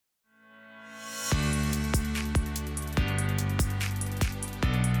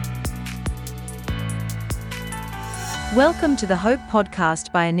Welcome to the Hope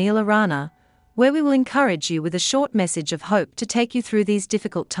Podcast by Anil Arana, where we will encourage you with a short message of hope to take you through these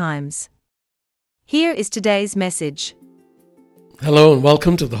difficult times. Here is today's message. Hello and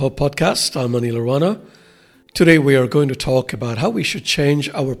welcome to the Hope Podcast. I'm Anil Arana. Today we are going to talk about how we should change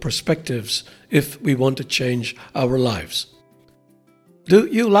our perspectives if we want to change our lives. Do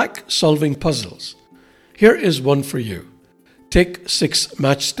you like solving puzzles? Here is one for you. Take 6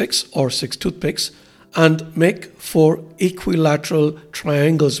 matchsticks or 6 toothpicks and make 4 equilateral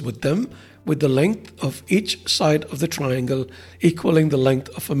triangles with them, with the length of each side of the triangle equaling the length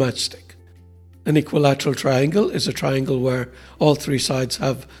of a matchstick. An equilateral triangle is a triangle where all 3 sides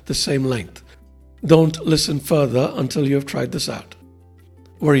have the same length. Don't listen further until you have tried this out.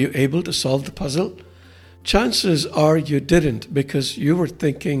 Were you able to solve the puzzle? Chances are you didn't because you were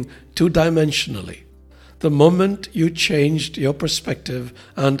thinking two-dimensionally. The moment you changed your perspective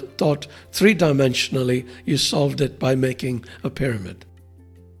and thought 3-dimensionally, you solved it by making a pyramid.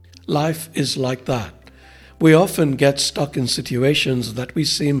 Life is like that. We often get stuck in situations that we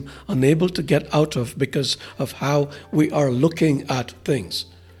seem unable to get out of because of how we are looking at things.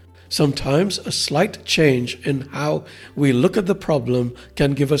 Sometimes a slight change in how we look at the problem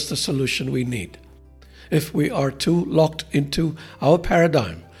can give us the solution we need. If we are too locked into our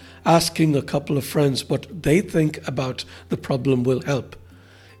paradigm, asking a couple of friends what they think about the problem will help.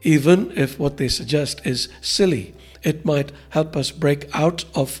 Even if what they suggest is silly, it might help us break out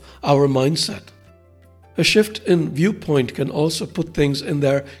of our mindset. A shift in viewpoint can also put things in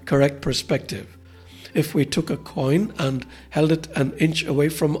their correct perspective. If we took a coin and held it an inch away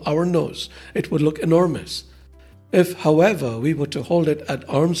from our nose, it would look enormous. If, however, we were to hold it at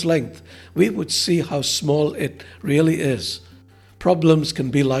arm's length, we would see how small it really is. Problems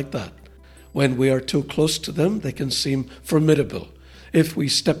can be like that. When we are too close to them, they can seem formidable. If we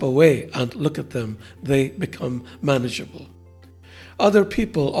step away and look at them, they become manageable. Other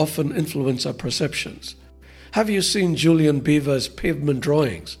people often influence our perceptions. Have you seen Julian Beaver's pavement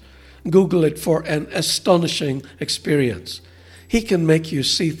drawings? Google it for an astonishing experience. He can make you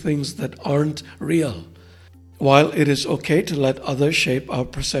see things that aren't real. While it is okay to let others shape our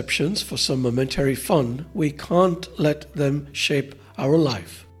perceptions for some momentary fun, we can't let them shape our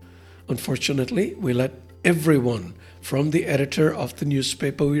life. Unfortunately, we let everyone, from the editor of the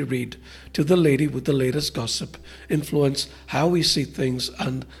newspaper we read to the lady with the latest gossip, influence how we see things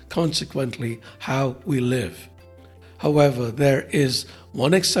and consequently how we live. However, there is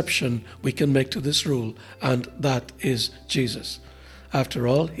one exception we can make to this rule, and that is Jesus. After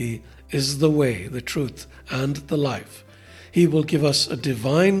all, He is the way, the truth, and the life. He will give us a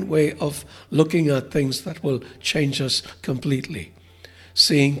divine way of looking at things that will change us completely.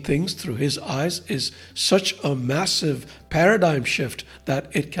 Seeing things through His eyes is such a massive paradigm shift that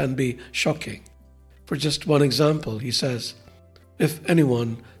it can be shocking. For just one example, He says, "If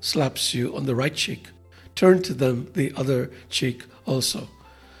anyone slaps you on the right cheek, turn to them the other cheek also."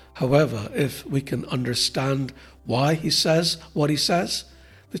 However, if we can understand why He says what He says,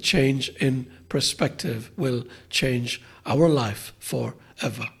 the change in perspective will change our life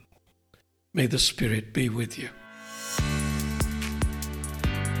forever. May the Spirit be with you.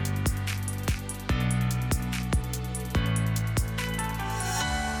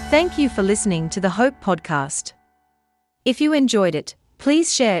 Thank you for listening to the Hope Podcast. If you enjoyed it,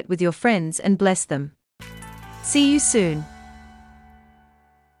 please share it with your friends and bless them. See you soon.